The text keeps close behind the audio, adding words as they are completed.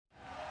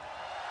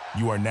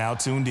You are now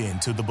tuned in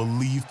to the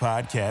Believe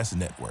Podcast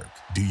Network.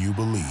 Do you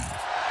believe?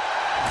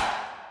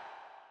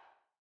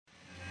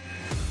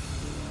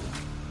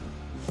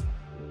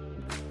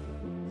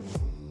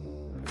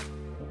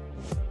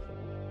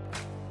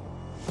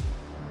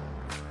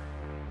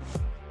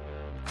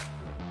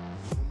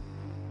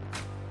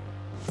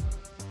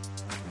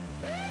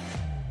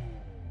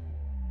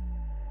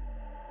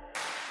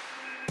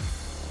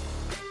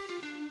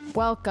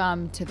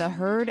 Welcome to the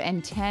Herd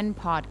and 10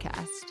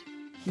 podcast.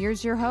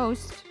 Here's your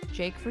host,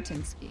 Jake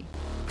Fortinsky.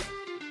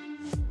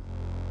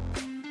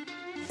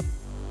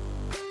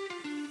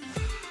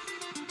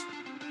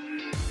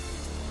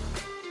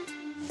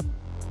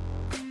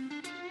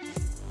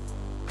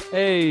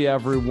 Hey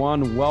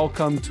everyone,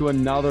 welcome to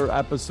another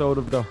episode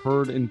of the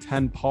Herd and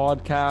 10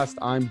 podcast.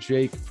 I'm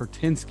Jake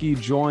Fortinsky,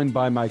 joined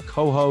by my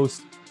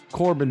co-host,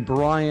 Corbin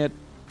Bryant.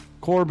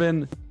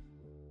 Corbin,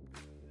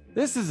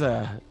 this is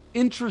a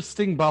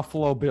interesting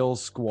Buffalo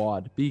Bills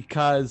squad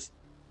because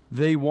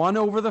they won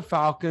over the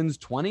Falcons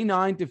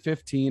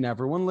 29-15.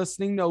 Everyone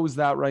listening knows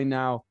that right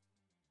now.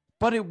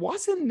 But it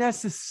wasn't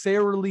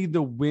necessarily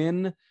the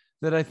win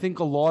that I think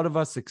a lot of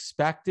us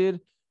expected,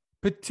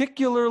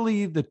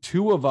 particularly the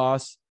two of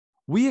us.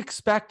 We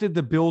expected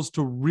the Bills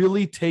to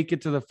really take it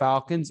to the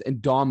Falcons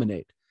and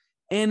dominate.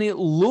 And it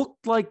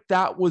looked like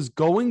that was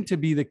going to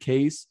be the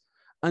case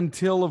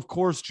until, of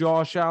course,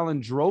 Josh Allen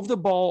drove the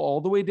ball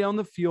all the way down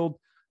the field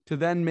to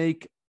then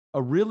make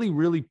a really,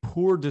 really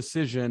poor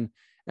decision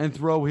and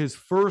throw his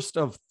first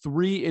of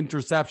 3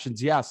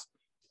 interceptions. Yes,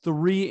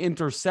 3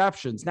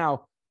 interceptions.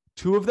 Now,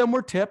 2 of them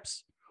were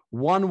tips.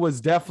 1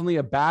 was definitely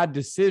a bad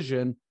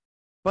decision,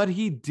 but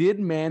he did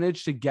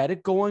manage to get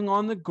it going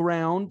on the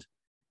ground.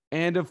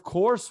 And of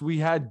course, we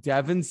had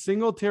Devin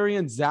Singletary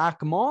and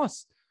Zach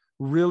Moss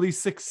really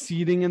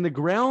succeeding in the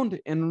ground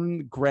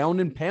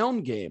and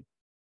pound game.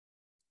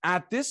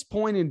 At this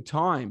point in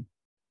time,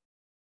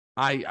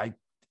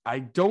 I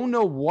don't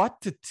know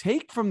what to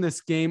take from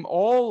this game.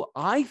 All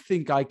I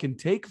think I can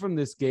take from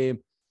this game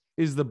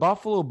is the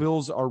Buffalo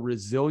Bills are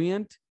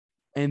resilient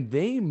and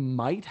they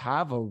might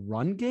have a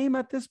run game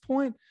at this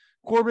point.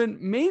 Corbin,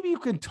 maybe you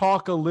can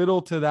talk a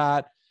little to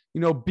that.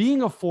 You know,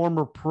 being a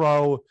former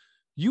pro,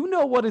 you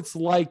know what it's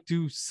like.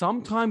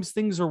 Sometimes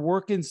things are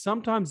working,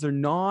 sometimes they're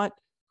not.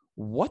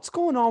 What's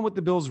going on with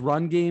the Bills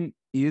run game?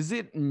 Is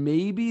it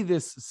maybe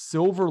this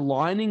silver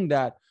lining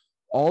that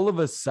all of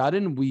a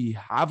sudden we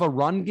have a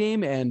run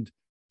game and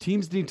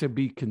teams need to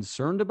be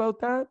concerned about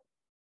that?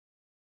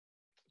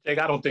 Jake,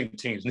 I don't think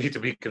teams need to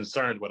be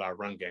concerned with our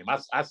run game.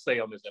 I say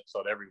on this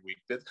episode every week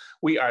that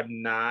we are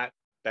not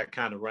that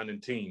kind of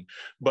running team.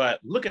 But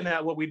looking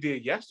at what we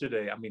did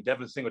yesterday, I mean,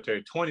 Devin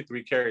Singletary,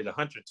 23 carries,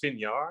 110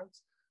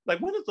 yards. Like,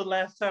 when is the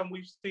last time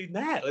we've seen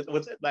that?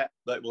 Was it like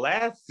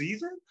last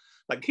season?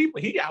 Like,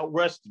 he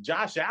outrushed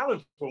Josh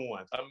Allen for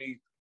once. I mean,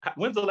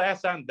 when's the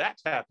last time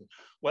that's happened?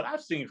 What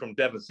I've seen from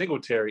Devin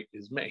Singletary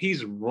is, man,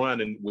 he's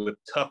running with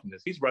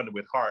toughness. He's running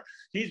with heart.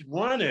 He's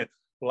running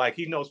like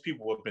he knows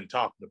people have been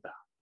talking about.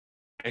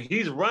 And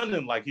he's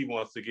running like he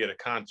wants to get a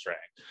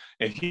contract.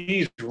 And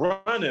he's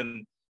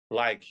running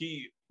like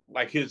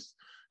his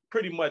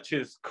pretty much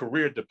his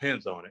career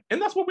depends on it.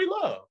 And that's what we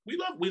love.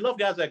 We love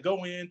guys that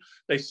go in,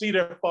 they see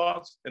their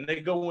faults, and they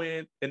go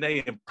in and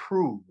they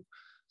improve.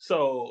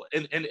 So,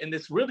 and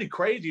it's really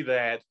crazy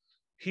that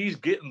he's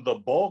getting the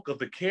bulk of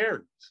the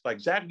carries. Like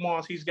Zach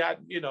Moss, he's got,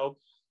 4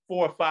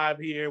 or 5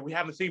 here. We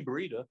haven't seen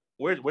Breida.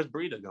 Where's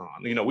Breida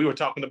gone? We were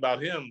talking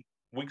about him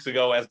weeks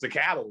ago as the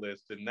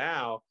catalyst, and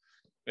now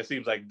it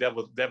seems like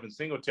Devin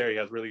Singletary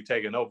has really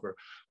taken over.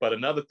 But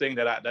another thing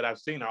that I've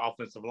seen, our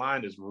offensive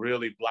line is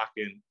really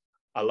blocking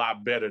a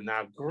lot better.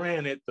 Now,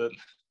 granted,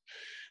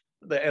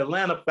 the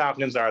Atlanta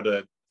Falcons are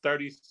the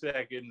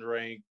 32nd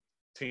ranked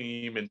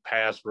team in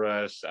pass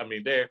rush. I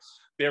mean, they're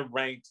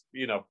ranked,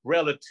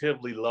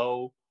 relatively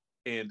low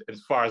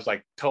as far as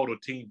like total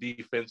team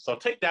defense. So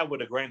take that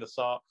with a grain of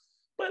salt.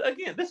 But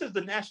again, this is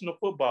the National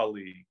Football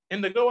League,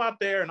 and to go out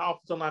there and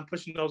offensive line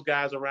pushing those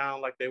guys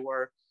around like they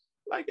were,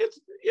 like it's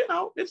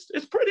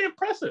pretty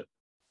impressive.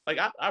 Like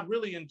I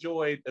really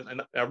enjoyed,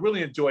 and I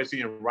really enjoyed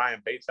seeing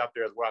Ryan Bates out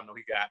there as well. I know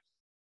he got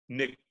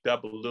nicked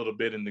up a little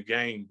bit in the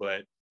game,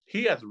 but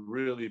he has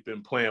really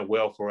been playing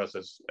well for us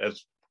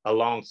as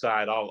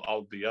alongside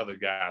all the other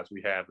guys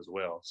we have as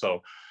well.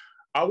 So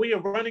are we a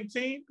running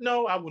team?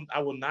 No, I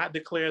will not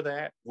declare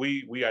that.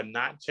 We are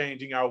not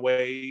changing our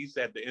ways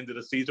at the end of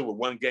the season with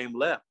 1 game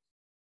left.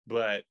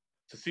 But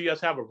to see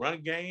us have a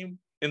run game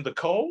in the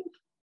cold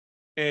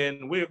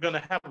and we're going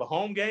to have a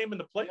home game in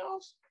the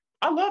playoffs,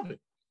 I love it.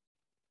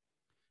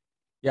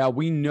 Yeah,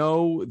 we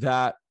know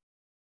that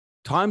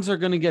times are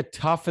going to get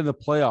tough in the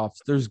playoffs.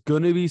 There's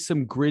going to be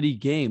some gritty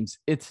games.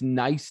 It's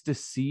nice to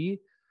see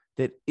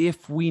that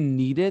if we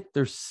need it,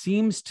 there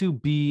seems to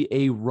be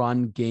a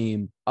run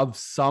game of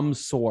some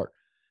sort.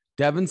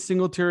 Devin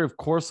Singletary, of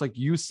course, like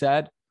you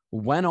said,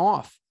 went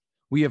off.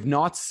 We have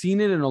not seen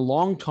it in a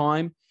long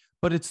time,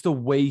 but it's the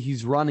way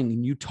he's running.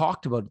 And you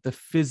talked about it, the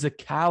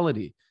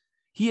physicality.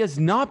 He has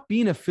not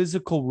been a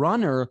physical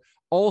runner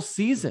all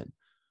season,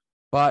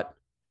 but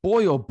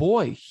boy, oh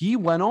boy, he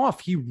went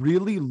off. He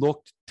really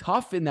looked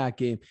tough in that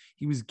game.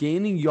 He was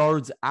gaining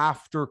yards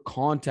after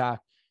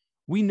contact.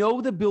 We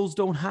know the Bills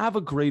don't have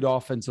a great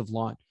offensive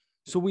line.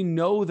 So we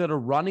know that a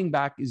running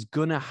back is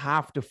going to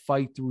have to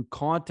fight through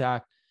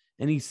contact.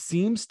 And he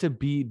seems to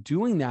be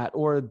doing that,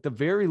 or at the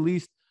very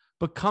least,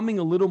 becoming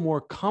a little more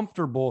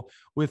comfortable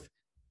with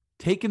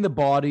taking the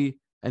body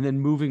and then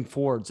moving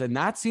forwards. And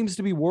that seems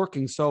to be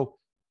working. So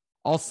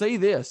I'll say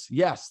this.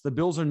 Yes, the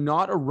Bills are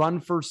not a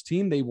run-first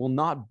team. They will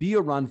not be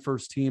a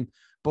run-first team.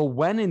 But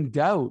when in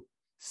doubt,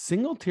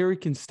 Singletary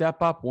can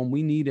step up when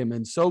we need him.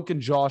 And so can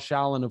Josh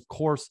Allen, of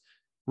course,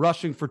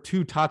 rushing for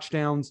 2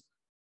 touchdowns.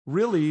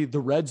 Really, the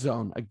red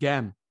zone,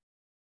 again,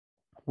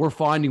 we're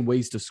finding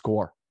ways to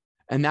score.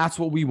 And that's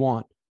what we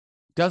want.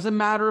 Doesn't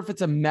matter if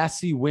it's a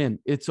messy win.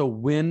 It's a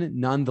win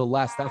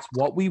nonetheless. That's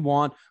what we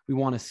want. We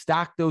want to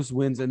stack those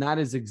wins. And that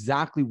is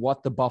exactly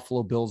what the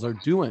Buffalo Bills are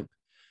doing.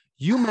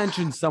 You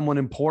mentioned someone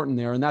important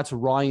there, and that's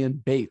Ryan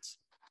Bates.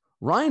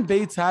 Ryan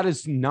Bates had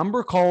his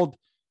number called,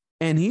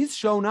 and he's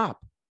shown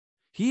up.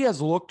 He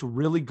has looked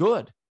really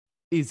good.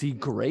 Is he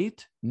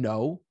great?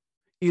 No.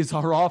 Is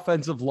our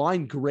offensive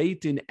line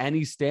great in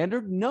any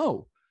standard?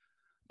 No.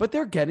 But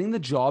they're getting the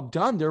job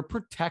done. They're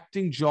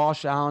protecting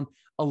Josh Allen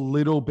a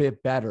little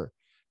bit better.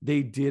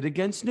 They did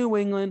against New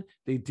England.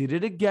 They did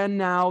it again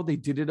now. They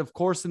did it, of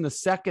course, in the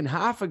second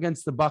half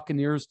against the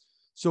Buccaneers.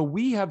 So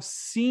we have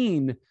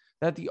seen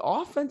that the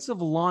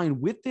offensive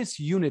line with this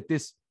unit,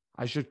 this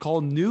I should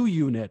call new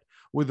unit,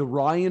 with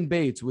Ryan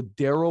Bates, with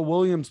Darrell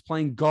Williams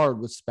playing guard,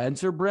 with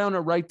Spencer Brown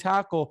at right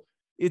tackle,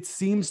 it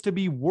seems to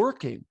be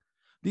working.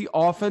 The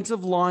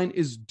offensive line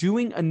is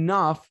doing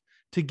enough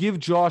to give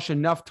Josh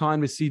enough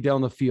time to see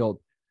down the field.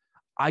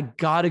 I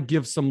got to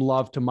give some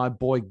love to my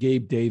boy,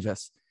 Gabe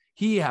Davis.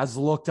 He has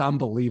looked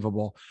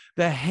unbelievable.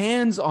 The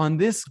hands on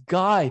this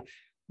guy,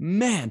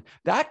 man,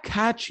 that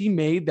catch he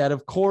made that,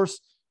 of course,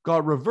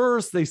 got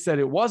reversed. They said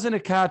it wasn't a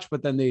catch,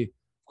 but then they, of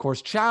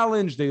course,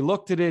 challenged. They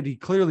looked at it. He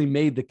clearly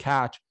made the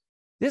catch.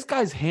 This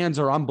guy's hands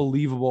are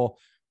unbelievable.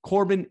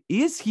 Corbin,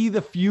 is he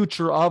the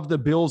future of the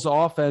Bills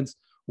offense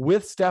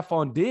with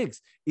Stephon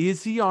Diggs?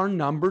 Is he our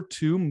number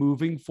 2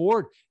 moving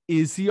forward?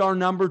 Is he our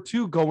number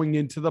 2 going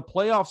into the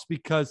playoffs?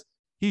 Because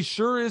he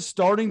sure is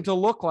starting to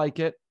look like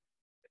it.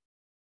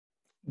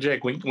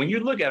 Jake, when you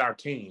look at our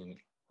team,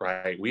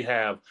 right, we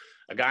have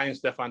a guy in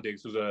Stephon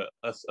Diggs who's a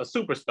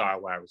superstar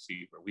wide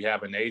receiver. We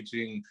have an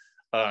aging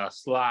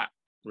slot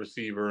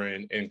receiver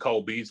in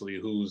Cole Beasley,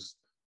 who's,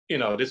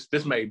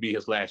 this may be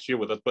his last year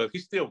with us, but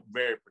he's still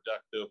very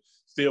productive,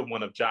 still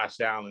one of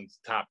Josh Allen's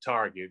top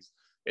targets.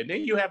 And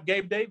then you have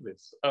Gabe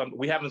Davis.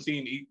 We haven't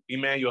seen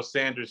Emmanuel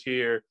Sanders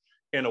here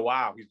in a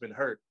while. He's been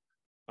hurt.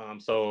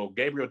 So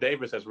Gabriel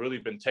Davis has really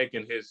been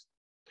taking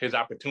his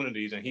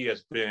opportunities, and he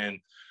has been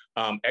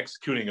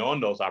executing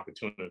on those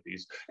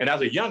opportunities. And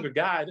as a younger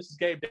guy, this is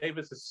Gabe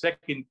Davis'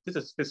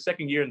 his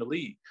second year in the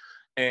league.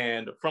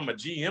 And from a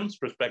GM's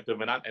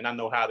perspective, and I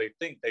know how they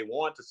think, they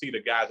want to see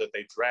the guys that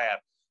they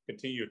draft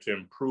continue to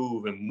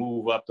improve and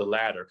move up the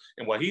ladder.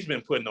 And what he's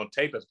been putting on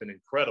tape has been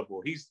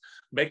incredible. He's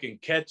making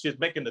catches,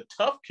 making the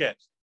tough catch,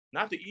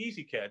 not the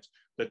easy catch,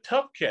 the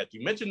tough catch.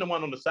 You mentioned the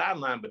one on the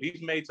sideline, but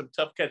he's made some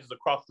tough catches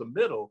across the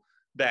middle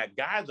that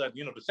guys are,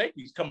 the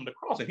safety's coming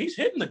across, and he's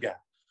hitting the guy.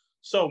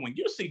 So when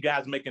you see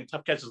guys making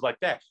tough catches like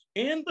that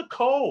in the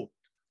cold,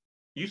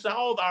 you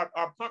saw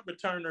our punt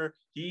returner,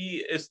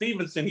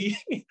 Stevenson, he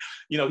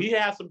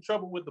has some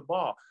trouble with the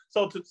ball.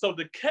 So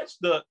to catch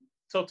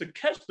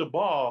the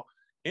ball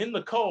in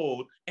the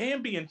cold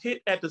and being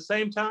hit at the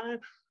same time,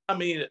 I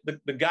mean,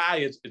 the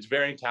guy is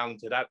very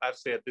talented. I've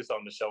said this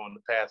on the show in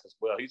the past as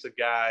well. He's a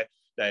guy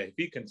that if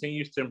he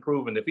continues to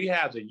improve, and if he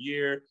has a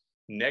year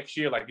next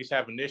year like he's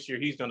having this year,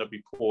 he's going to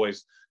be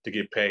poised to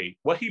get paid.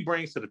 What he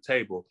brings to the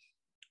table,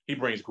 he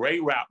brings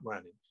great route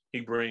running.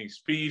 He brings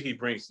speed. He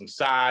brings some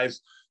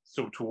size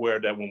to where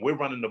that when we're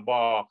running the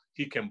ball,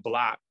 he can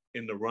block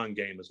in the run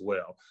game as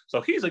well.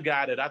 So he's a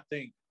guy that I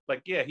think,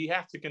 he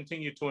has to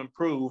continue to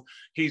improve.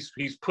 He's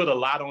put a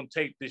lot on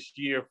tape this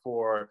year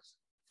for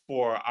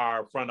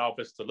our front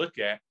office to look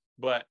at.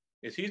 But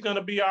is he going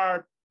to be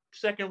our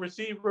second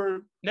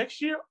receiver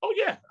next year? Oh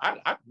yeah,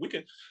 we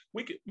can.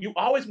 You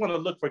always want to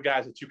look for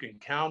guys that you can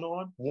count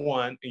on.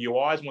 One, and you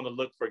always want to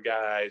look for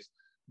guys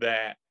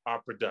that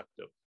are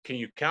productive. Can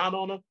you count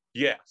on him?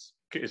 Yes.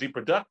 Is he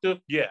productive?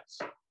 Yes.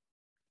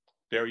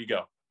 There you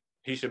go.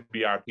 He should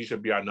be our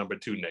number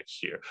 2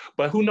 next year.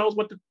 But who knows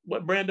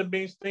what Brandon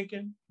Beane's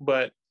thinking?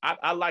 But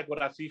I like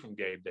what I see from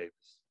Gabe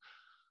Davis.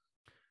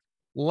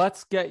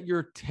 Let's get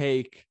your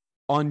take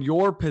on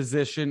your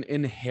position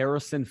in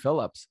Harrison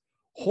Phillips.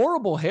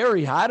 Horrible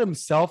Harry had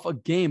himself a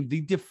game.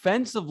 The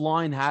defensive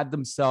line had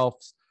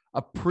themselves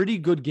a pretty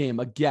good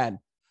game. Again,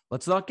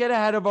 let's not get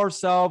ahead of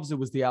ourselves. It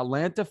was the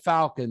Atlanta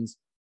Falcons.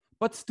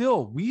 But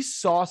still, we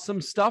saw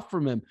some stuff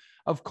from him.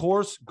 Of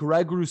course,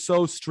 Greg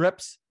Rousseau strip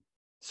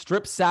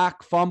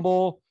sack,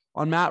 fumble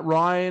on Matt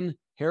Ryan.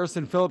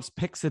 Harrison Phillips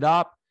picks it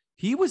up.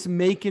 He was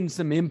making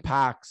some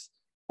impacts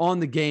on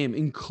the game,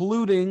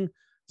 including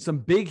some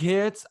big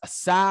hits, a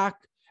sack,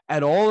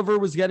 Ed Oliver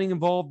was getting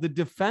involved. The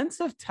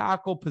defensive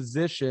tackle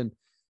position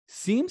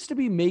seems to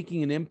be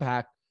making an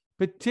impact,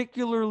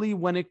 particularly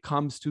when it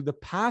comes to the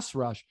pass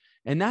rush.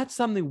 And that's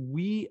something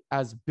we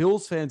as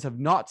Bills fans have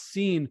not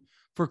seen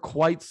for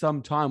quite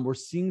some time. We're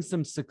seeing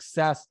some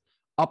success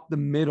up the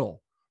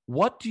middle.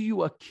 What do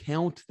you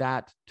account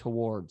that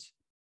towards?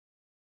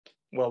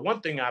 Well,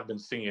 one thing I've been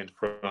seeing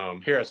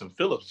from Harrison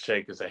Phillips,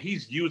 Jake, is that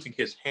he's using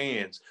his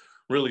hands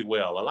really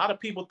well. A lot of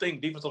people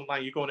think defensive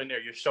line, you're going in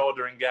there, you're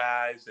shouldering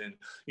guys, and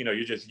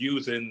you're just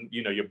using,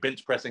 you're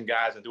bench pressing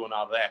guys and doing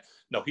all that.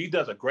 No, he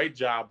does a great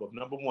job of,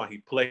 number one, he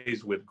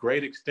plays with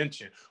great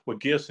extension, which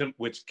gives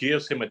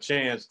him a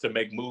chance to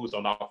make moves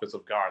on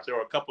offensive guards. There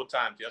were a couple of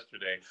times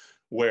yesterday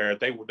where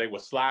they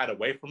would slide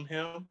away from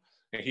him,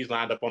 and he's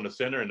lined up on the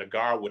center, and the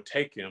guard would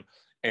take him,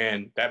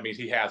 and that means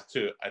he has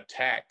to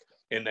attack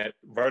in that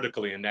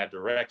vertically in that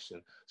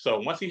direction. So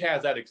once he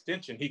has that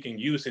extension, he can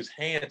use his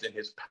hands and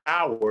his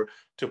power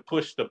to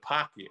push the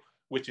pocket,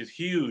 which is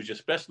huge,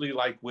 especially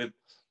like with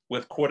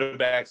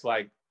quarterbacks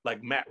like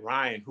Matt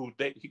Ryan,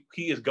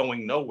 he is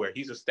going nowhere.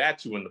 He's a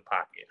statue in the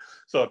pocket.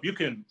 So if you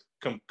can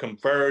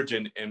converge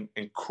and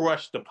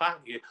crush the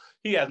pocket,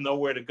 he has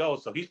nowhere to go.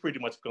 So he's pretty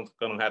much going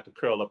to have to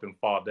curl up and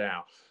fall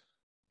down.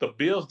 The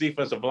Bills'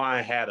 defensive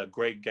line had a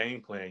great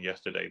game plan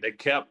yesterday. They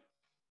kept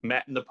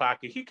Matt in the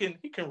pocket. He can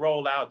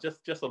roll out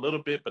just a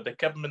little bit, but they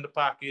kept him in the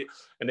pocket,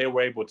 and they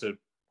were able to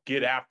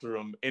get after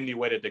him any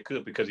way that they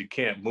could because he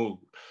can't move.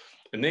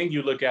 And then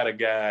you look at a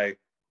guy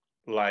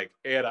like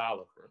Ed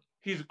Oliver.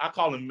 I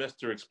call him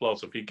Mr.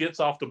 Explosive. He gets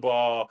off the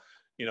ball.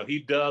 He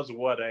does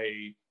what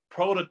a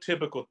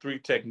prototypical 3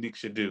 technique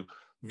should do.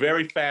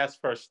 Very fast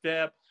first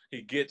step.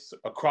 He gets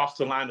across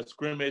the line of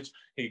scrimmage.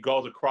 He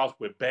goes across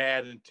with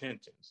bad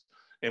intentions.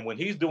 And when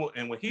he's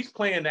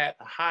playing at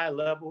a high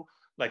level,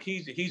 like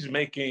he's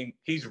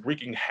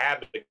wreaking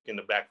havoc in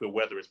the backfield,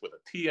 whether it's with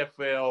a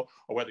TFL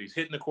or whether he's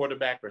hitting the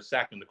quarterback or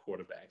sacking the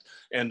quarterback.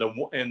 And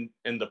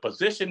the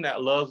position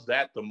that loves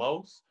that the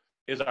most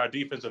is our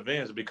defensive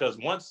ends, because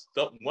once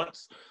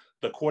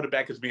the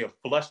quarterback is being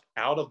flushed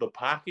out of the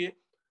pocket,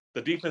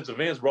 the defensive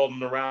ends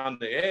rolling around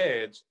the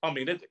edge. I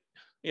mean,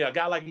 a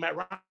guy like Matt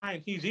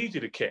Ryan, he's easy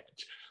to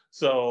catch.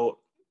 So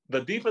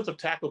the defensive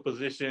tackle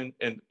position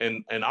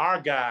and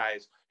our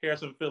guys,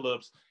 Harrison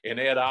Phillips and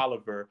Ed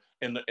Oliver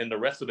and the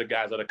rest of the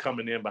guys that are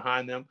coming in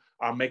behind them,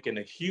 are making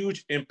a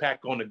huge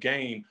impact on the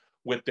game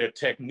with their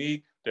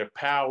technique, their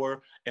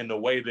power, and the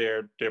way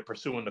they're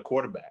pursuing the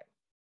quarterback.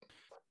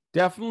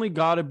 Definitely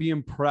got to be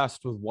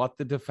impressed with what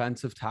the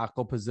defensive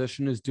tackle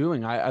position is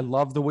doing. I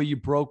love the way you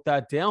broke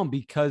that down,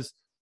 because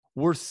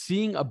we're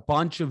seeing a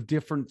bunch of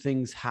different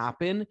things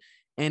happen,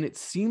 and it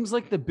seems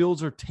like the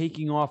Bills are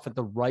taking off at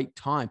the right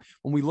time.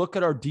 When we look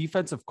at our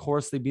defense, of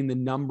course, they've been the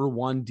number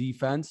 1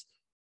 defense,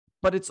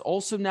 but it's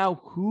also now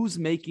who's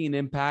making an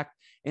impact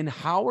and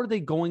how are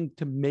they going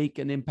to make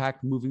an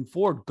impact moving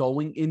forward,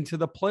 going into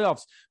the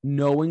playoffs,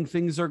 knowing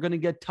things are going to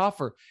get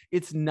tougher.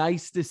 It's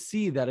nice to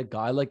see that a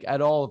guy like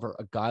Ed Oliver,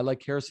 a guy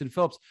like Harrison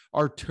Phillips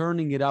are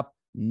turning it up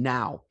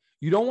now.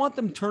 You don't want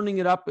them turning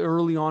it up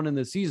early on in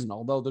the season,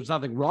 although there's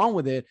nothing wrong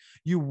with it.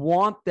 You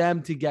want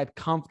them to get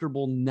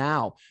comfortable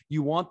now.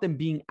 You want them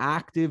being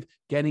active,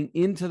 getting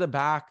into the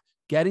back,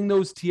 getting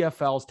those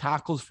TFLs,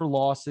 tackles for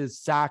losses,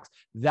 sacks.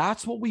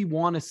 That's what we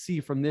want to see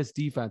from this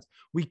defense.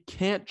 We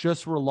can't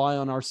just rely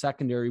on our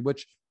secondary,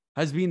 which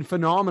has been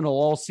phenomenal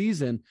all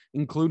season,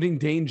 including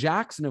Dane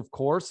Jackson, of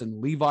course,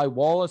 and Levi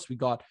Wallace. We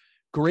got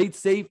great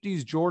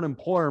safeties, Jordan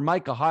Poyer,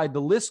 Micah Hyde. The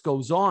list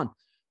goes on.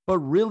 But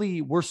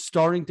really, we're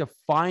starting to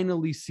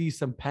finally see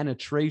some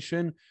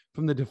penetration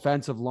from the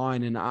defensive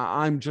line. And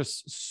I'm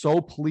just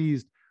so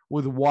pleased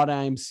with what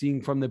I'm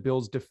seeing from the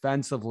Bills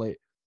defensively.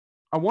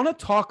 I want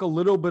to talk a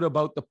little bit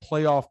about the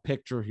playoff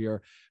picture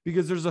here,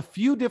 because there's a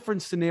few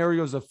different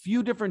scenarios, a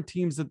few different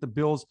teams that the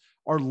Bills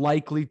are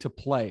likely to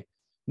play.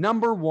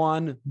 Number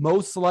one,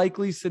 most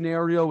likely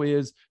scenario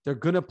is they're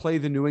going to play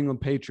the New England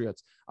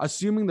Patriots.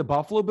 Assuming the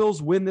Buffalo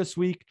Bills win this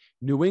week,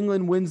 New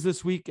England wins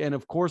this week, and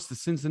of course the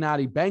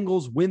Cincinnati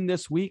Bengals win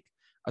this week.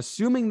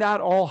 Assuming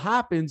that all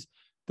happens,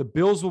 the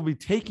Bills will be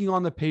taking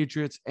on the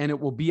Patriots, and it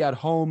will be at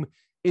home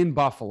in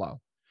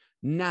Buffalo.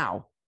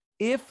 Now,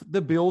 if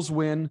the Bills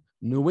win,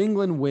 New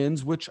England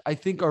wins, which I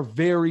think are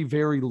very,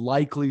 very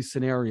likely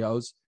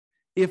scenarios.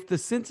 If the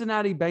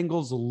Cincinnati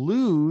Bengals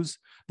lose,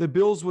 the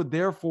Bills would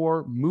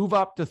therefore move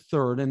up to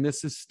 3rd. And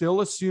this is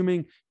still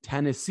assuming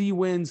Tennessee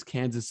wins,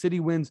 Kansas City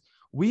wins.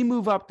 We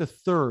move up to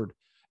 3rd.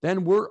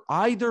 Then we're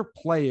either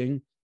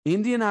playing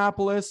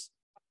Indianapolis,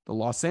 the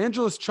Los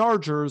Angeles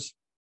Chargers,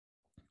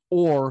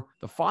 or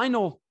the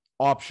final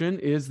option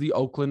is the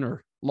Oakland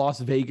or Las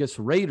Vegas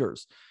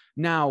Raiders.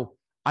 Now,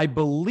 I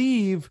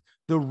believe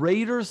the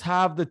Raiders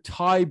have the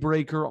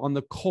tiebreaker on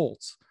the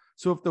Colts.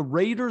 So if the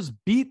Raiders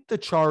beat the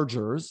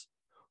Chargers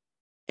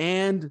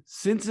and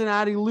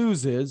Cincinnati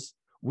loses,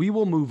 we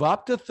will move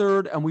up to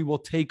 3rd and we will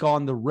take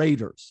on the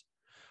Raiders.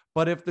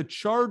 But if the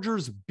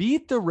Chargers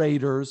beat the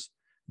Raiders,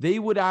 they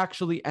would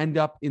actually end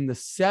up in the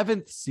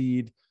 7th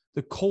seed.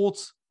 The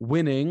Colts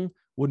winning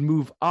would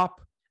move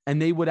up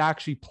and they would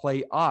actually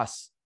play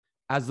us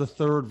as the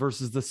 3rd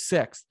versus the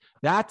 6th.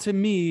 That to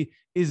me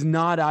is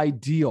not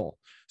ideal.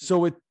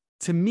 So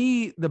to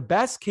me, the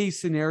best case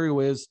scenario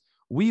is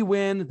we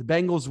win, the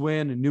Bengals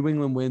win, and New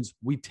England wins.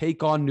 We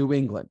take on New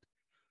England.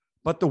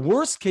 But the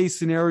worst case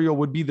scenario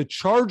would be the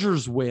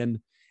Chargers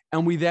win,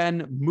 and we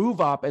then move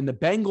up and the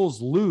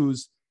Bengals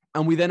lose,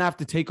 and we then have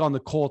to take on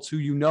the Colts,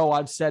 who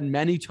I've said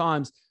many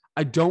times,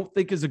 I don't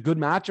think is a good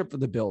matchup for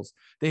the Bills.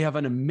 They have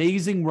an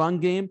amazing run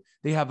game.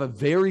 They have a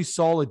very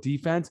solid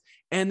defense,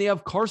 and they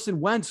have Carson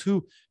Wentz,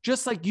 who,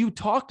 just like you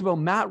talked about,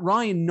 Matt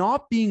Ryan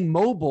not being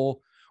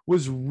mobile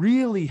was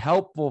really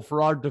helpful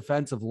for our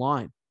defensive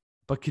line.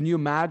 But can you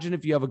imagine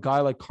if you have a guy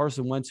like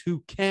Carson Wentz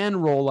who can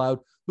roll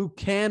out, who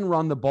can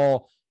run the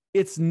ball?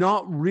 It's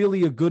not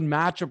really a good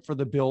matchup for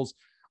the Bills.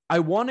 I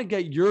want to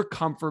get your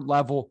comfort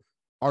level.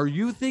 Are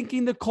you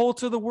thinking the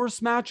Colts are the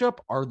worst matchup?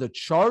 Are the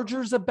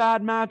Chargers a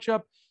bad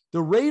matchup?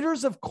 The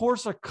Raiders, of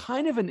course, are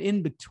kind of an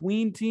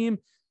in-between team.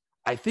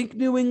 I think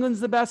New England's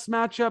the best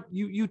matchup.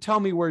 You tell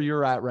me where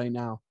you're at right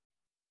now.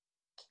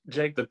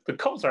 Jake, the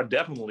Colts are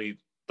definitely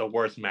the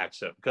worst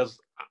matchup because,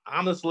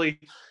 honestly,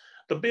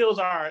 the Bills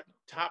are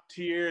top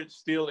tier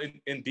still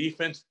in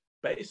defense,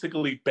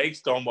 basically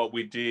based on what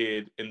we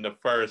did in the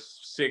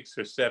first 6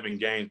 or 7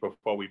 games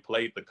before we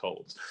played the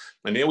Colts.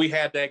 And then we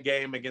had that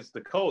game against the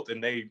Colts,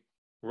 and they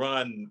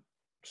run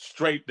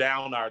straight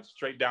down our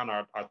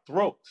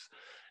throats.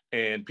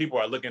 And people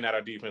are looking at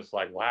our defense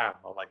like, wow,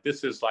 like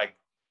this is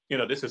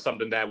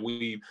something that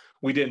we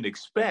didn't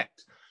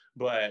expect.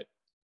 But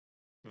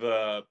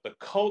the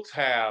Colts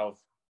have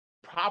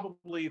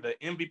probably the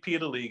MVP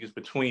of the league is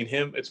between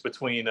him. It's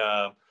between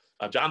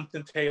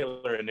Jonathan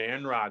Taylor and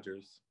Aaron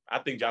Rodgers. I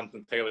think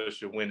Jonathan Taylor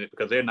should win it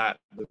because the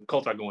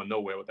Colts are going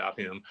nowhere without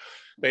him.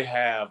 They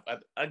have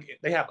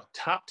a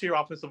top tier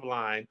offensive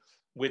line,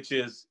 which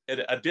is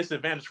a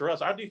disadvantage for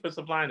us. Our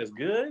defensive line is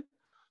good,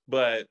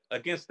 but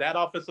against that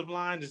offensive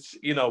line, it's,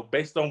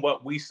 based on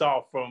what we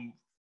saw from,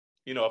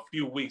 a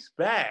few weeks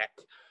back,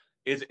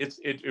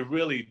 it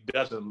really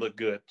doesn't look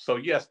good. So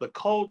yes, the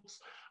Colts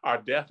are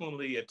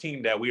definitely a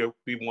team that we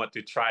want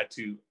to try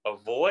to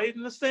avoid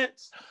in a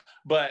sense,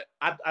 but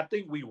I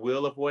think we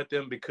will avoid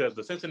them because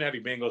the Cincinnati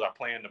Bengals are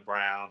playing the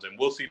Browns, and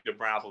we'll see the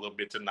Browns a little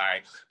bit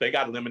tonight. They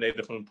got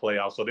eliminated from the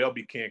playoffs, so they'll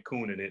be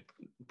Cancooning it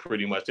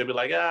pretty much. They'll be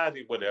like,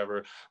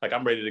 whatever. Like,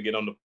 I'm ready to get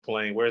on the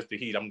plane. Where's the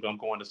heat? I'm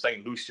going to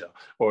St. Lucia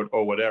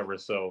or whatever.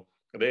 So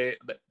they're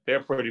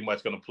pretty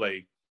much going to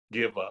play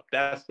give up.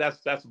 That's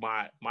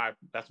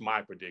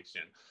my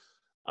prediction.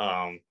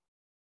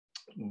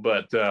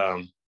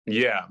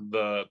 Yeah,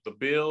 the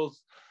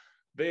Bills,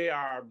 they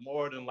are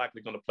more than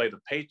likely going to play the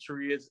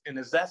Patriots. And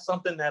is that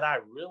something that I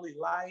really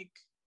like?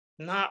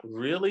 Not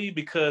really,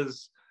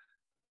 because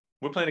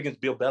we're playing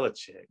against Bill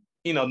Belichick.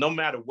 No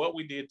matter what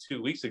we did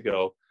 2 weeks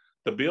ago,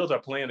 the Bills are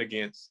playing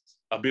against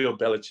a Bill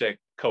Belichick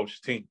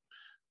coach team.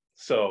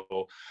 So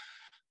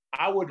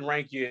I would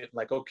rank it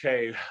like,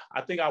 okay, I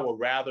think I would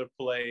rather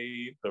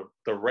play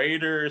the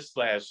Raiders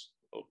I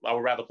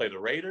would rather play the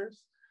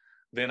Raiders.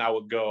 Then I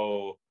would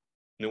go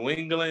New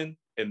England,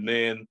 and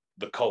then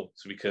the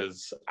Colts,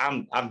 because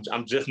I'm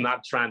just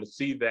not trying to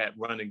see that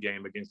running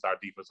game against our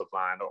defensive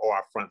line or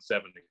our front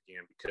seven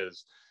again,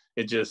 because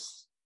it's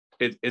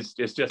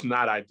just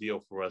not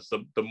ideal for us.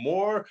 The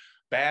more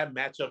bad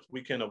matchups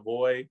we can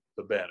avoid,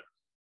 the better.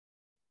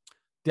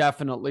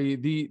 Definitely.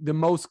 The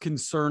most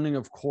concerning,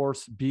 of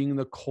course, being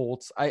the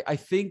Colts. I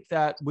think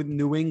that with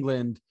New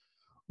England,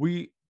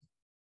 we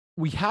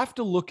have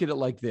to look at it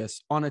like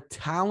this. On a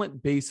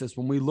talent basis,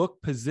 when we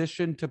look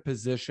position to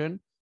position,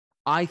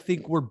 I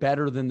think we're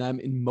better than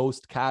them in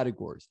most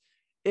categories,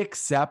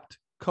 except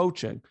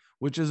coaching,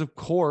 which is, of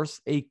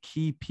course, a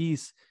key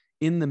piece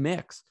in the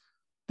mix.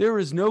 There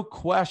is no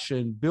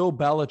question Bill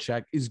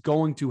Belichick is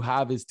going to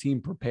have his team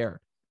prepared.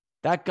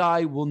 That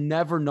guy will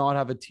never not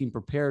have a team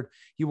prepared.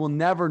 He will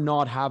never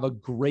not have a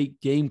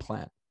great game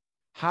plan.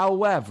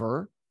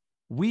 However,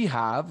 we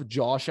have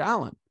Josh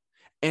Allen.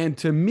 And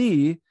to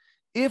me,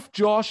 if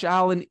Josh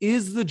Allen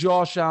is the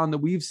Josh Allen that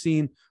we've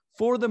seen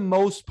for the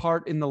most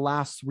part in the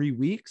last 3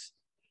 weeks,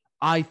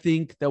 I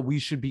think that we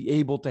should be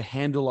able to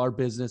handle our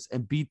business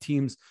and beat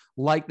teams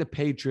like the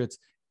Patriots.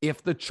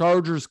 If the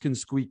Chargers can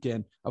squeak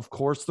in, of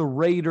course, the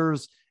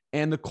Raiders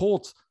and the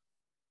Colts.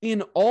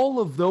 In all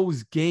of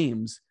those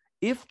games,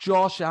 if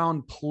Josh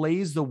Allen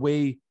plays the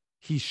way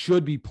he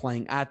should be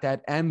playing at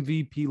that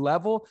MVP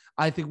level,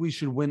 I think we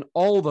should win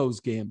all those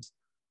games.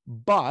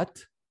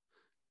 But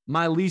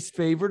my least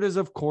favorite is,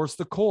 of course,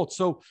 the Colts.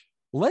 So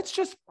let's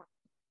just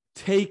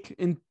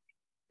and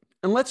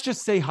let's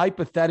just say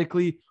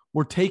hypothetically,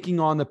 we're taking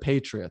on the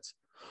Patriots.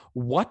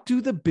 What do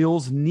the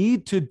Bills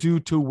need to do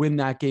to win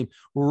that game?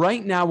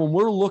 Right now, when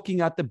we're looking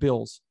at the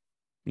Bills,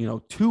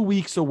 2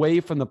 weeks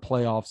away from the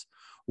playoffs,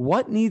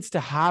 what needs to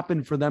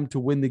happen for them to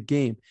win the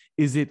game?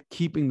 Is it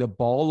keeping the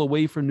ball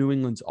away from New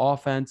England's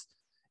offense?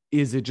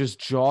 Is it just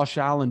Josh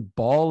Allen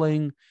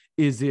balling?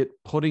 Is it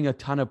putting a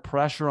ton of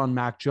pressure on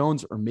Mac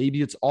Jones? Or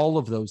maybe it's all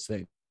of those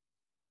things.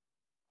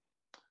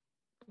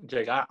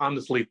 Jake, I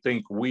honestly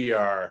think we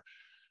are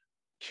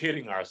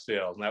kidding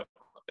ourselves. Now,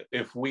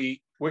 if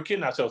we we're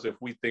kidding ourselves if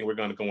we think we're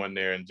going to go in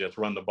there and just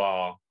run the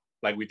ball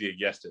like we did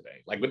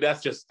yesterday. Like, but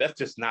that's just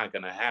not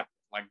going to happen.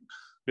 Like,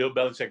 Bill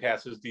Belichick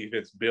has his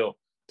defense built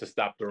to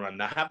stop the run.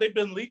 Now, have they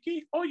been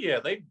leaky? Oh yeah,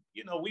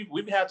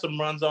 we've had some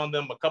runs on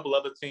them. A couple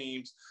other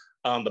teams,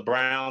 the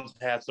Browns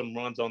had some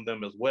runs on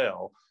them as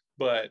well.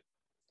 But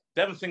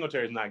Devin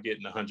Singletary is not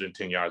getting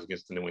 110 yards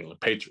against the New England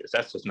Patriots.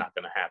 That's just not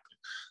going to happen.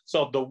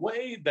 So the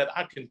way that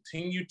I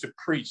continue to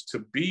preach to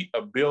beat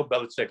a Bill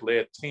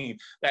Belichick-led team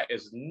that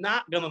is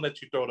not going to let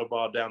you throw the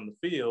ball down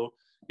the field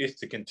is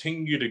to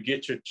continue to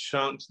get your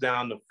chunks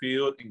down the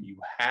field, and you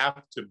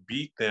have to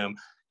beat them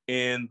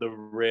in the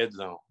red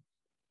zone.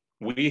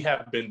 We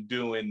have been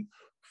doing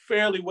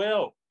fairly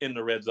well in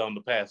the red zone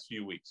the past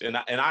few weeks. And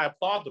I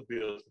applaud the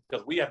Bills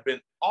because we have been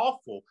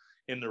awful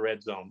in the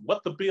red zone.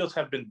 What the Bills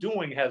have been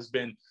doing has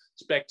been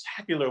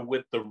spectacular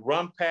with the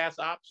run pass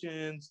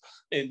options.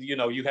 And,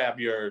 you have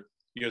your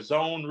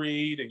zone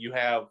read, and you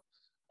have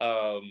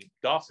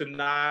Dawson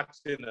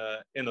Knox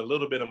in a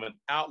little bit of an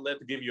outlet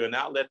to give you an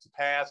outlet to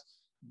pass.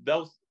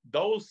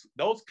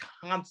 Those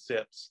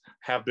concepts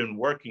have been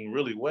working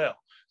really well.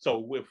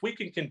 So if we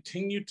can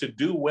continue to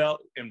do well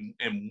and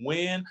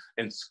win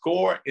and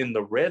score in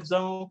the red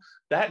zone,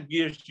 that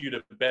gives you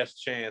the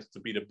best chance to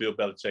beat a Bill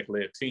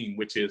Belichick-led team,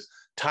 which is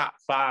top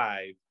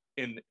 5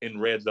 in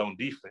red zone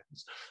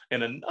defense.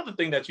 And another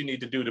thing that you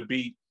need to do to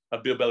beat a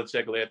Bill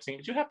Belichick-led team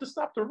is you have to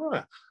stop the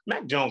run.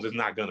 Mac Jones is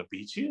not going to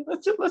beat you.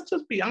 Let's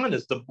just be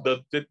honest.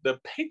 The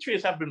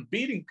Patriots have been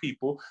beating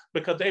people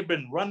because they've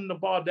been running the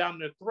ball down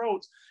their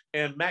throats,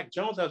 and Mac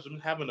Jones has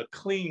been having a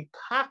clean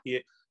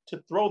pocket to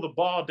throw the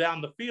ball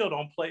down the field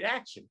on play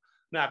action.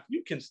 Now, if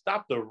you can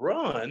stop the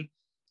run,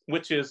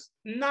 which is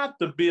not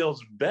the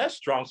Bills' best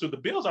strong suit, the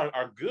Bills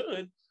are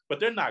good, but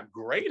they're not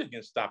great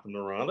against stopping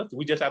the run.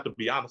 We just have to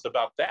be honest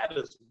about that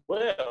as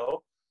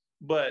well.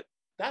 But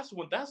that's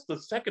the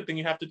second thing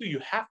you have to do. You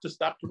have to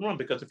stop the run,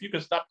 because if you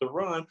can stop the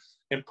run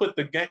and put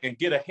the game and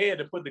get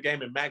ahead and put the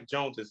game in Mac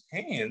Jones's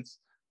hands,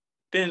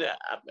 then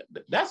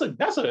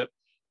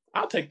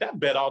I'll take that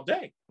bet all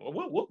day.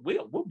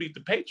 We'll beat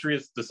the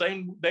Patriots the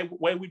same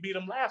way we beat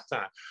them last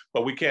time.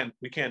 But we can't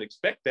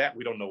expect that.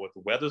 We don't know what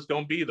the weather's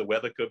going to be. The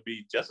weather could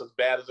be just as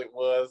bad as it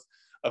was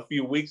a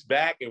few weeks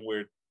back, and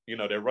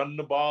they're running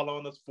the ball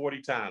on us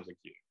 40 times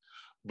again.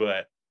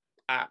 But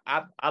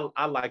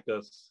I like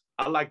us.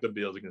 I like the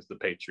Bills against the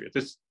Patriots.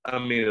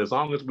 As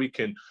long as we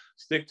can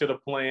stick to the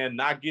plan,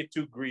 not get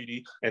too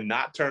greedy, and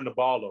not turn the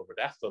ball over.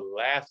 That's the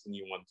last thing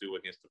you want to do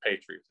against the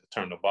Patriots, is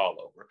turn the ball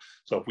over.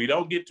 So if we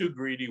don't get too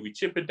greedy, we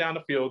chip it down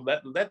the field,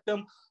 let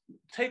them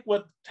take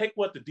what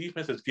the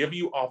defense has given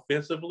you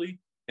offensively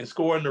and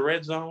score in the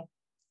red zone.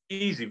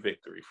 Easy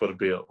victory for the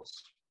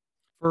Bills.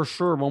 For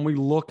sure. When we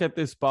look at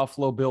this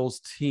Buffalo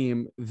Bills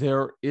team,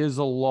 there is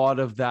a lot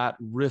of that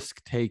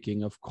risk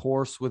taking. Of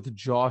course, with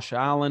Josh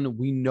Allen,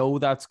 we know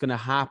that's going to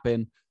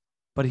happen,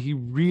 but he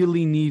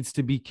really needs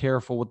to be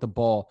careful with the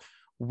ball.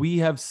 We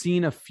have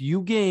seen a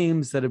few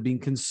games that have been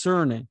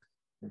concerning.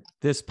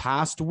 This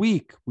past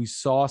week, we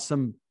saw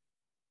some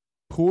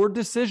poor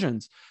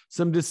decisions,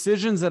 some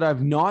decisions that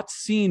I've not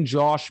seen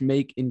Josh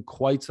make in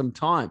quite some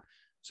time.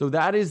 So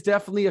that is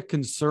definitely a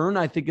concern.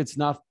 I think it's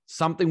not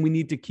something we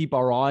need to keep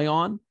our eye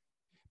on,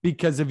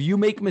 because if you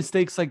make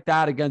mistakes like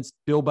that against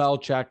Bill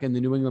Belichick and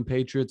the New England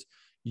Patriots,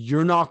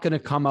 you're not going to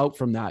come out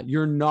from that.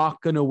 You're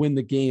not going to win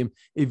the game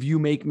if you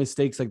make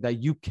mistakes like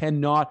that. You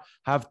cannot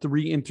have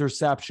 3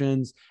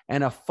 interceptions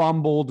and a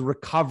fumbled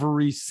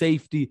recovery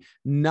safety.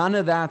 None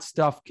of that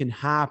stuff can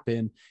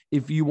happen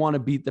if you want to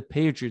beat the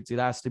Patriots. It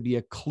has to be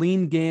a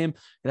clean game.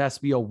 It has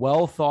to be a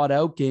well thought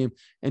out game.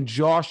 And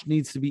Josh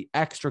needs to be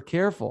extra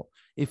careful.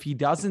 If he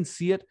doesn't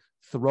see it,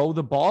 throw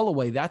the ball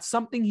away. That's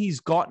something he's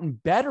gotten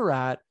better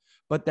at.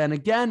 But then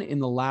again, in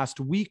the last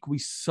week, we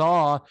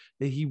saw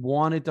that he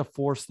wanted to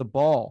force the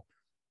ball.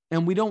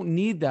 And we don't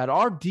need that.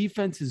 Our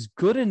defense is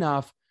good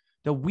enough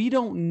that we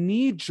don't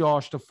need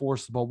Josh to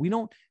force the ball. We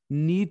don't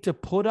need to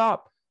put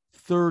up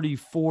 30,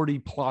 40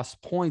 plus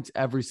points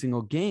every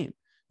single game.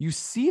 You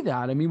see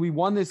that. We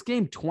won this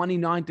game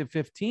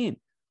 29-15.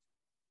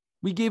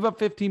 We gave up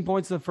 15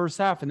 points in the first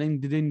half and then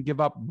didn't give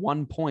up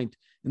 1 point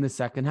in the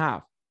second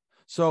half.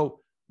 So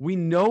we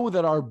know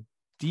that our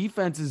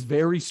defense is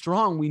very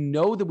strong. We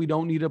know that we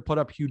don't need to put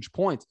up huge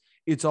points.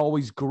 It's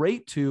always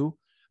great to,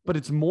 but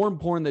it's more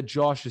important that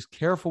Josh is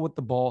careful with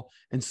the ball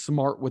and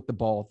smart with the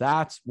ball.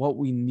 That's what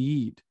we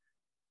need.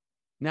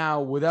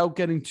 Now, without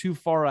getting too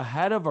far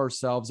ahead of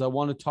ourselves, I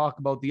want to talk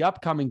about the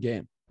upcoming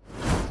game.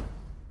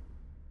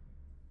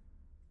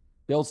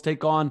 Bills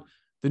take on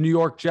the New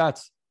York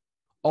Jets.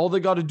 All they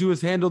got to do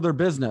is handle their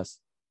business.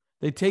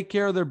 They take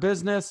care of their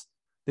business.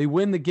 They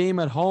win the game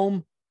at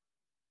home.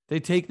 They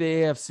take the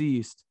AFC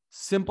East.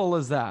 Simple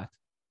as that,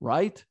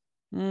 right?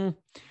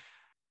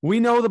 We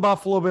know the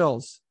Buffalo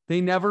Bills.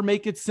 They never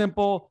make it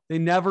simple. They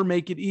never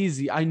make it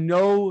easy. I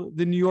know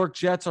the New York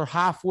Jets are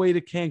halfway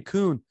to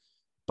Cancun,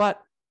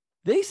 but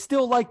they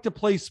still like to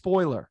play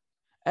spoiler.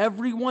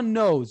 Everyone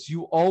knows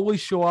you always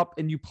show up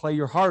and you play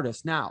your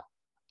hardest. Now,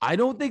 I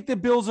don't think the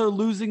Bills are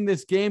losing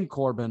this game,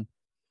 Corbin,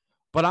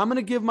 But I'm going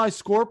to give my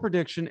score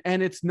prediction,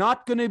 and it's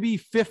not going to be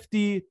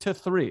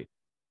 50-3.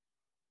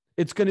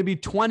 It's going to be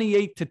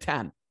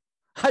 28-10.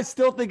 I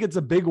still think it's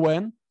a big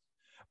win,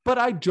 but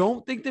I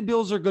don't think the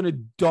Bills are going to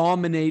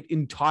dominate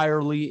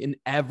entirely in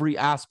every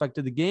aspect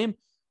of the game,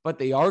 but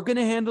they are going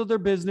to handle their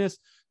business.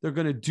 They're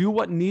going to do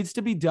what needs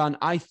to be done.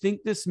 I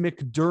think this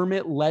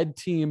McDermott-led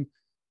team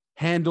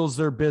handles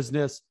their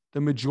business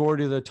the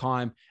majority of the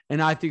time,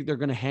 and I think they're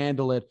going to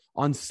handle it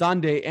on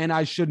Sunday. And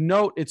I should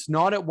note, it's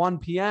not at 1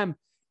 p.m.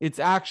 It's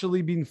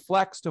actually being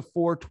flexed to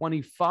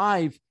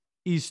 4:25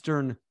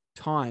 Eastern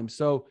time.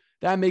 So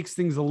that makes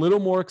things a little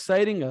more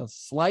exciting, a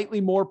slightly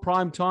more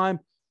prime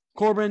time.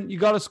 Corbin, you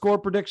got a score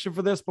prediction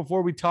for this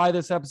before we tie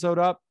this episode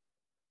up?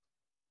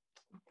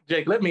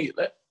 Jake, let me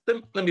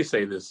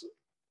say this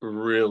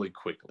really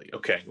quickly.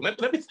 Okay,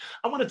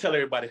 I want to tell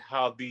everybody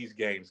how these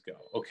games go.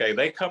 Okay,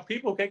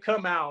 people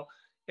come out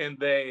and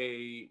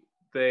they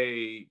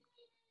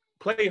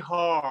play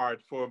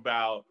hard for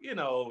about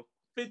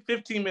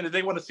 15 minutes.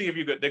 They want to see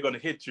if they're going to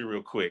hit you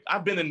real quick.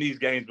 I've been in these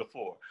games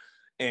before,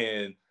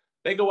 and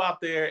they go out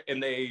there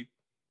and they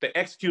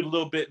execute a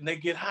little bit and they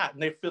get hot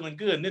and they're feeling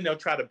good, and then they'll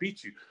try to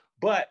beat you.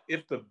 But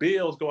if the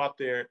Bills go out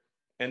there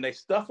and they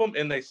stuff them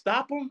and they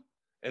stop them,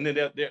 and then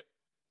the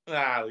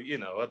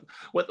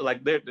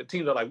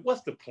teams are like,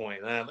 what's the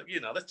point?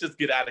 Let's just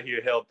get out of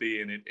here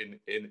healthy and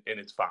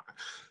it's fine.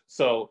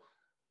 So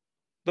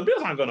the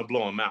Bills aren't going to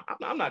blow them out.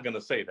 I'm not going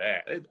to say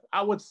that.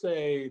 I would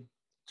say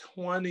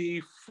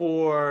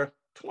 24-10.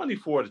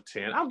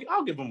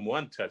 I'll give them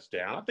one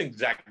touchdown. I think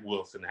Zach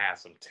Wilson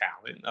has some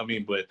talent.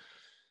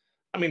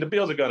 The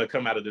Bills are going to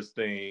come out of this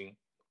thing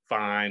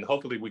fine.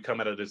 Hopefully we come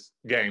out of this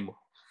game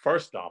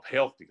first off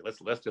healthy.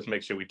 Let's just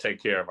make sure we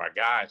take care of our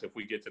guys if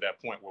we get to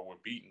that point where we're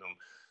beating them.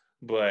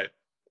 But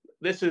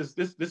this is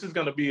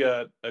going to be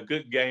a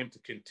good game to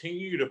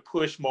continue to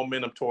push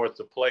momentum towards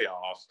the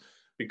playoffs,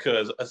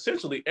 because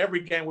essentially every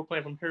game we're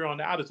playing from here on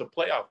out is a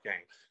playoff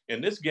game.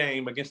 And this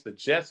game against the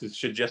Jets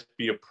should just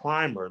be a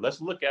primer.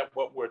 Let's look at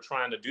what we're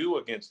trying to do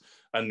against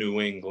a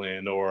New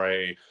England or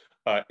a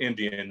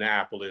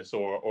Indianapolis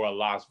or a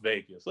Las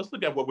Vegas. Let's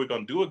look at what we're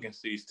going to do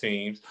against these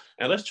teams,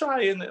 and let's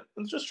try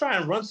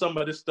and run some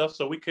of this stuff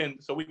so we can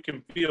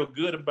feel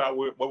good about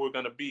what we're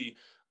going to be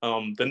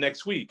the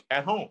next week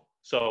at home.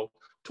 So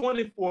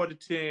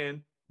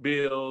 24-10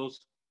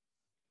 Bills.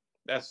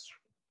 That's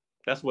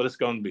what it's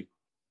going to be.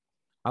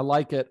 I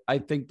like it. I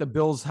think the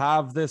Bills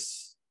have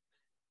this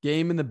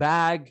game in the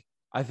bag.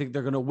 I think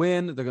they're going to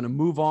win. They're going to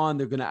move on.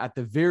 They're going to, at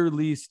the very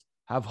least,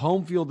 have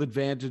home field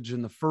advantage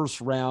in the first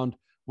round,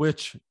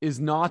 which is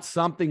not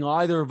something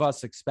either of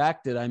us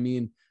expected.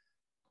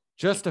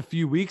 Just a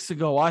few weeks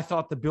ago, I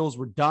thought the Bills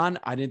were done.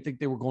 I didn't think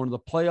they were going to the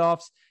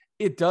playoffs.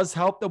 It does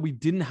help that we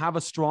didn't have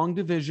a strong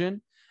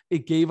division.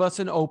 It gave us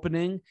an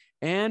opening.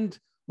 And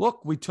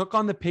look, we took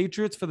on the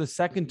Patriots for the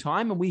second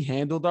time and we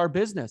handled our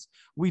business.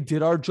 We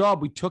did our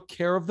job. We took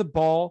care of the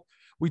ball.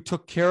 We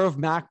took care of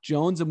Mac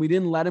Jones and we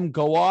didn't let him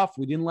go off.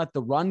 We didn't let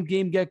the run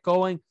game get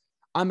going.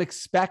 I'm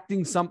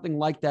expecting something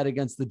like that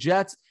against the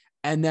Jets,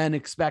 and then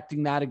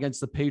expecting that against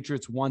the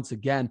Patriots once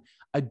again.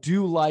 I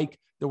do like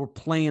that we're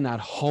playing at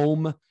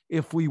home.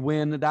 If we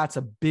win, that's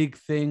a big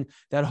thing.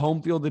 That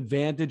home field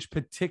advantage,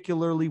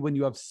 particularly when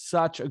you have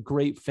such a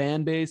great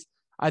fan base,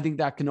 I think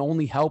that can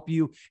only help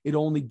you. It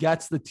only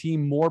gets the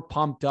team more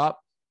pumped up.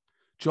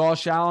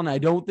 Josh Allen, I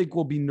don't think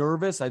will be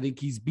nervous. I think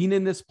he's been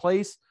in this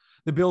place.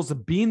 The Bills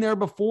have been there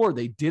before.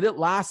 They did it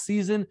last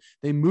season.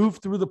 They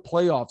moved through the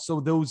playoffs. So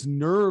those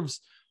nerves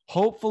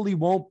hopefully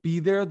won't be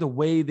there the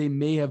way they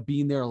may have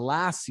been there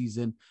last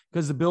season,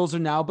 because the Bills are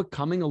now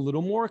becoming a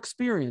little more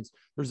experienced.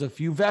 There's a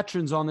few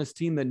veterans on this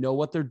team that know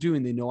what they're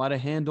doing. They know how to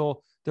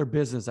handle their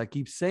business. I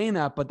keep saying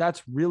that, but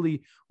that's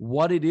really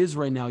what it is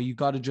right now. You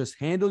got to just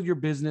handle your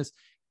business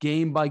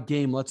game by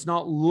game. Let's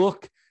not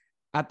look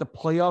at the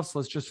playoffs.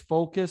 Let's just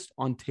focus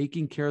on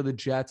taking care of the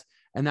Jets.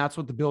 And that's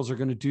what the Bills are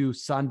going to do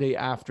Sunday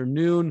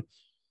afternoon.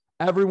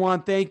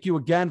 Everyone, thank you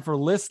again for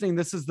listening.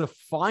 This is the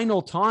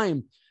final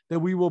time that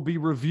we will be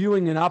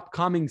reviewing an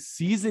upcoming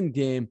season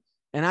game.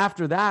 And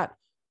after that,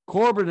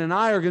 Corbin and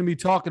I are going to be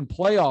talking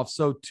playoffs.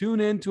 So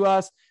tune in to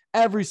us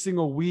every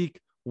single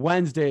week,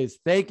 Wednesdays.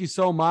 Thank you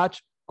so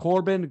much.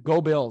 Corbin, go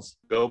Bills.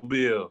 Go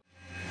Bills.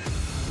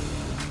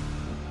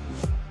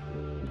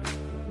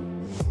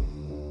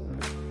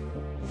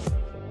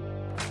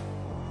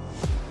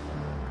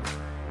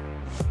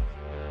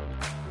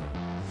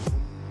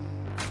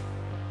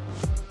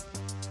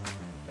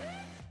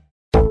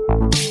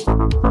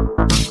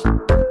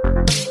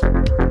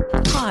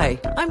 Hi,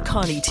 I'm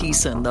Connie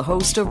Thiessen, the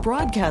host of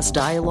Broadcast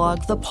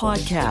Dialogue, the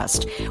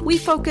podcast. We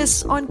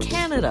focus on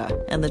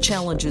Canada and the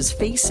challenges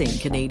facing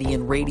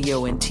Canadian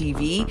radio and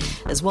TV,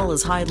 as well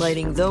as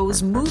highlighting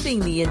those moving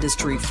the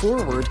industry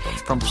forward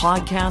from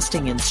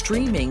podcasting and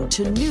streaming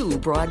to new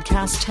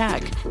broadcast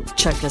tech.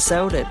 Check us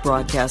out at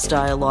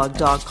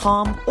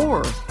broadcastdialogue.com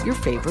or your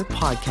favorite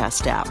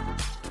podcast app.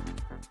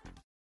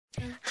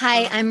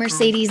 Hi, I'm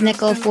Mercedes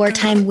Nickell,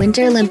 four-time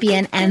Winter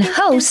Olympian and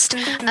host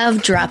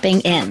of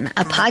Dropping In,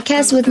 a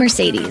podcast with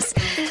Mercedes.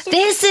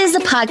 This is a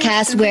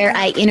podcast where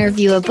I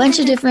interview a bunch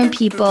of different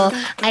people.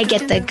 I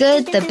get the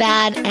good, the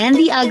bad, and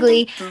the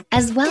ugly,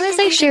 as well as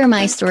I share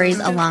my stories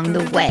along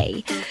the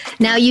way.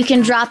 Now you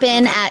can drop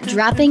in at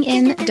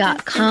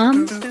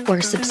droppingin.com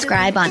or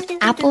subscribe on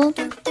Apple,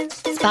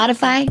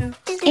 Spotify,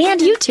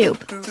 and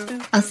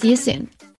YouTube. I'll see you soon.